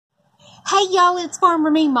Hey y'all, it's Farmer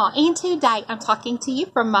Meemaw, and today I'm talking to you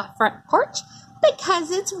from my front porch because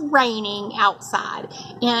it's raining outside,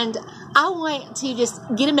 and I want to just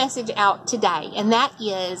get a message out today, and that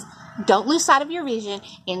is, don't lose sight of your vision,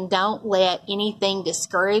 and don't let anything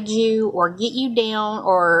discourage you or get you down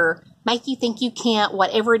or make you think you can't,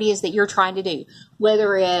 whatever it is that you're trying to do,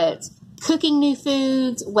 whether it's cooking new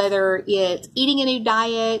foods, whether it's eating a new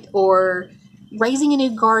diet, or raising a new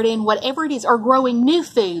garden, whatever it is, or growing new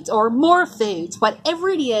foods or more foods, whatever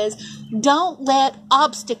it is, don't let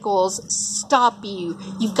obstacles stop you.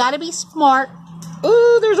 You've got to be smart.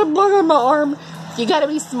 Ooh, there's a bug on my arm. You got to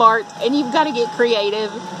be smart and you've got to get creative,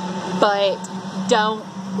 but don't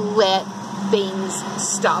let things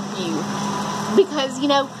stop you. Because,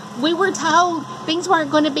 we were told things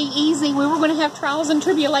weren't going to be easy. We were going to have trials and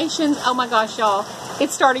tribulations. Oh my gosh, y'all.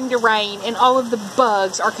 It's starting to rain, and all of the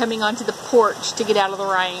bugs are coming onto the porch to get out of the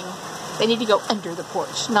rain. They need to go under the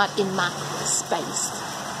porch, not in my space.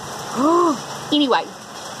 Anyway,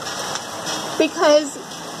 because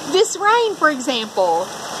this rain, for example,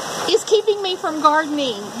 is keeping me from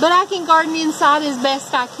gardening, but I can garden inside as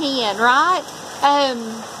best I can, right?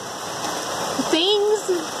 Things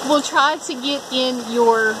will try to get in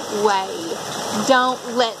your way. Don't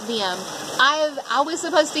let them. I was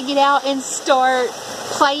supposed to get out and start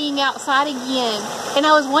playing outside again, and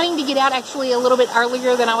I was wanting to get out actually a little bit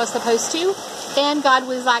earlier than I was supposed to, and God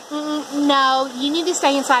was like, no, you need to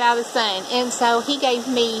stay inside out of the sun. And so he gave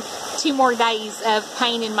me 2 more days of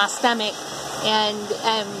pain in my stomach and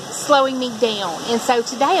slowing me down. And so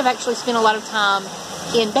today I've actually spent a lot of time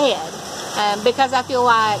in bed because I feel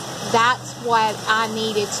like that's what I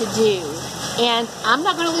needed to do. And I'm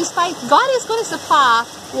not going to lose faith. God is going to supply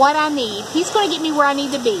what I need. He's going to get me where I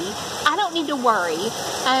need to be. I don't need to worry.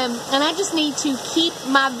 And I just need to keep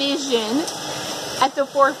my vision at the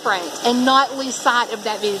forefront and not lose sight of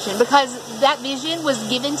that vision, because that vision was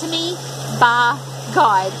given to me by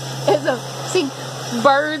God. See,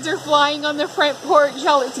 birds are flying on the front porch.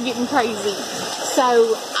 Y'all, it's getting crazy.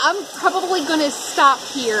 So I'm probably going to stop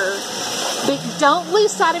here. But don't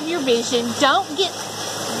lose sight of your vision. Don't give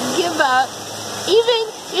up. Even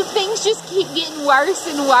if things just keep getting worse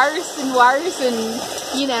and worse and worse, and,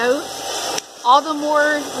 all the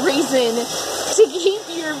more reason to keep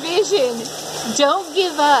your vision. Don't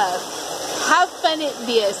give up. Have fun at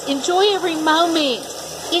this. Enjoy every moment.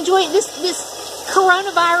 Enjoy this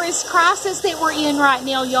coronavirus crisis that we're in right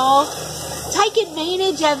now, y'all. Take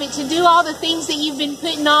advantage of it to do all the things that you've been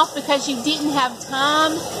putting off because you didn't have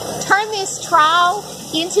time. Turn this trial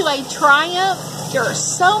into a triumph. There are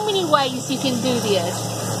so many ways you can do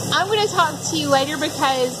this. I'm going to talk to you later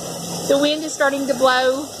because the wind is starting to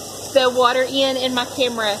blow the water in, and my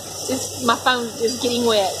phone is getting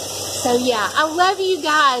wet. So yeah, I love you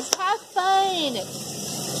guys. Have fun.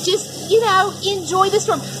 Just, enjoy the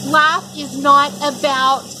storm. Life is not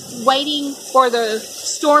about waiting for the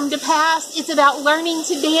storm to pass. It's about learning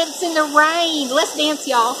to dance in the rain. Let's dance,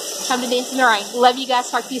 y'all. Time to dance in the rain. Love you guys.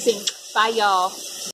 Talk to you soon. Bye, y'all.